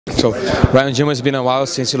So, Ryan, Jimmo, it's been a while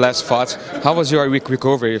since you last fought. How was your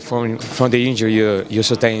recovery from the injury you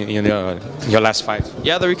sustained in your last fight?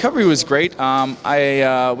 Yeah, the recovery was great.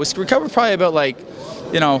 I was recovered probably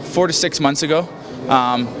about 4 to 6 months ago.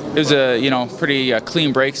 It was a pretty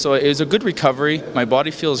clean break, so it was a good recovery. My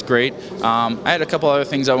body feels great. I had a couple other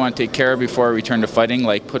things I want to take care of before I return to fighting,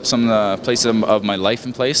 like put some of the places of my life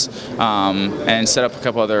in place, and set up a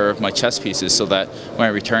couple other of my chess pieces so that when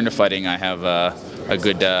I return to fighting, I have a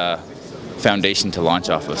good foundation to launch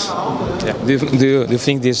off of. Yeah. Do you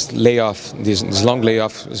think this layoff, this long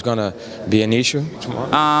layoff, is gonna be an issue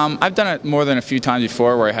tomorrow? I've done it more than a few times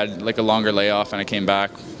before, where I had like a longer layoff and I came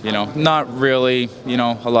back. Not really,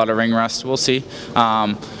 a lot of ring rust. We'll see.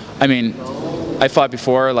 I mean, I fought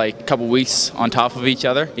before like a couple weeks on top of each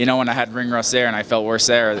other, when I had ring rust there and I felt worse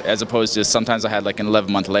there, as opposed to sometimes I had like an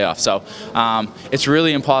 11-month layoff. So it's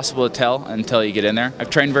really impossible to tell until you get in there. I've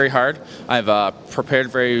trained very hard. I've prepared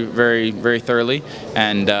very, very, very thoroughly,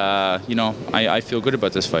 and I feel good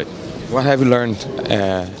about this fight. What have you learned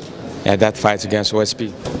at that fight against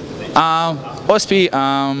OSP? OSP,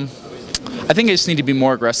 I think I just need to be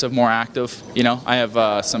more aggressive, more active. I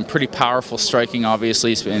have some pretty powerful striking,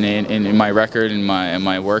 obviously, in my record and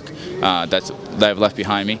my work that I've left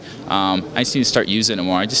behind me. I just need to start using it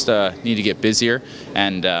more. I just need to get busier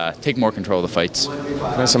and take more control of the fights.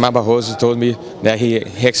 Samar Barroso told me that he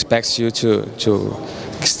expects you to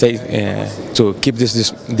stay to keep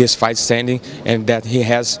this fight standing, and that he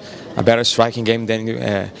has a better striking game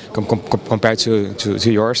than compared to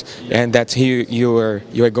yours, and that you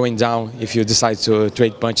are going down if you decide to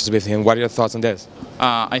trade punches with him. What are your thoughts on this?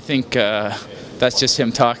 I think that's just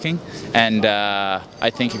him talking, and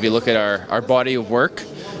I think if you look at our body of work,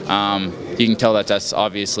 you can tell that that's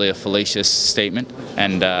obviously a fallacious statement,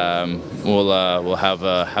 and we'll have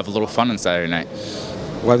a little fun on Saturday night.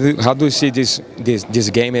 How do you see this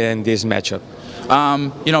game and this matchup?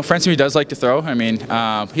 Francine does like to throw. I mean,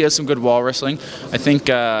 he has some good wall wrestling. I think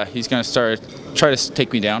he's going to try to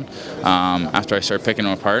take me down after I start picking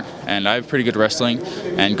him apart. And I have pretty good wrestling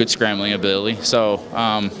and good scrambling ability. So,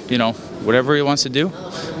 whatever he wants to do,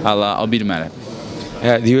 I'll beat him at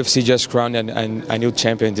it. The UFC just crowned a new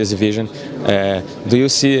champion in this division. Do you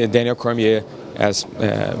see Daniel Cormier as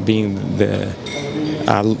being the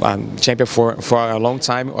champion for a long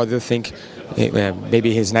time, or do you think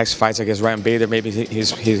maybe his next fight against Ryan Bader, maybe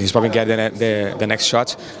he's probably getting the next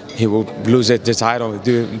shot, he will lose the title?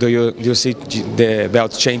 Do you see the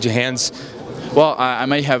belt changing hands? Well, I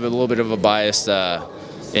might have a little bit of a biased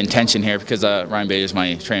intention here because Ryan Bader is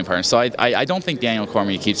my training partner. So I don't think Daniel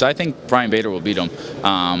Cormier keeps. I think Ryan Bader will beat him.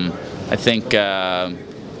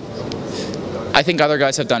 I think other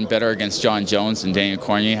guys have done better against Jon Jones than Daniel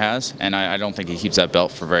Cormier has, and I don't think he keeps that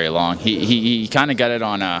belt for very long. He kind of got it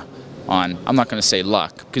on I'm not going to say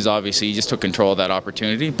luck, because obviously he just took control of that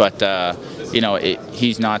opportunity, but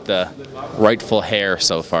he's not the rightful heir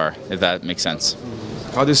so far, if that makes sense.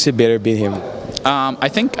 How do you see Bader beat him? I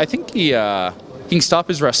think he can stop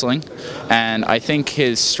his wrestling, and I think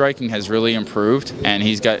his striking has really improved, and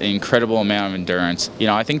he's got an incredible amount of endurance.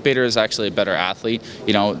 I think Bader is actually a better athlete.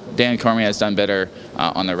 Dan Cormier has done better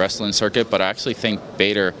on the wrestling circuit, but I actually think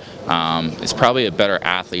Bader is probably a better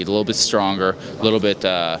athlete, a little bit stronger, a little bit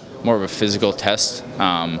more of a physical test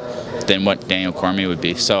than what Daniel Cormier would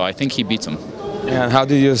be. So I think he beats him. And how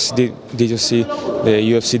did you see the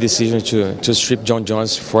UFC decision to strip Jon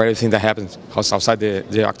Jones for everything that happened outside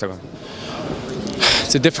the Octagon?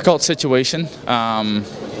 It's a difficult situation.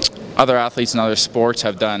 Other athletes in other sports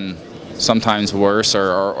have done sometimes worse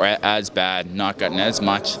or as bad, not gotten as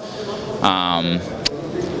much. I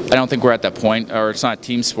don't think we're at that point, or it's not a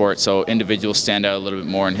team sport, so individuals stand out a little bit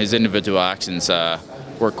more, and his individual actions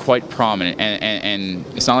were quite prominent, and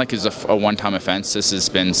it's not like it's a one-time offense. This has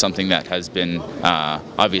been something that has been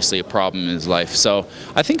obviously a problem in his life. So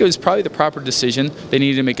I think it was probably the proper decision. They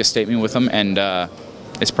needed to make a statement with him, and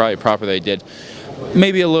it's probably proper they did.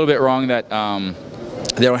 Maybe a little bit wrong that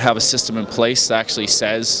they don't have a system in place that actually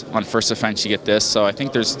says on first offense you get this. So I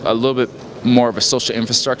think there's a little bit more of a social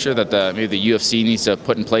infrastructure that maybe the UFC needs to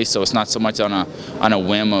put in place, so it's not so much on a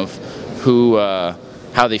whim of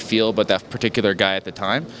how they feel about that particular guy at the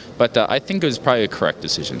time. But I think it was probably a correct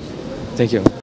decision. Thank you.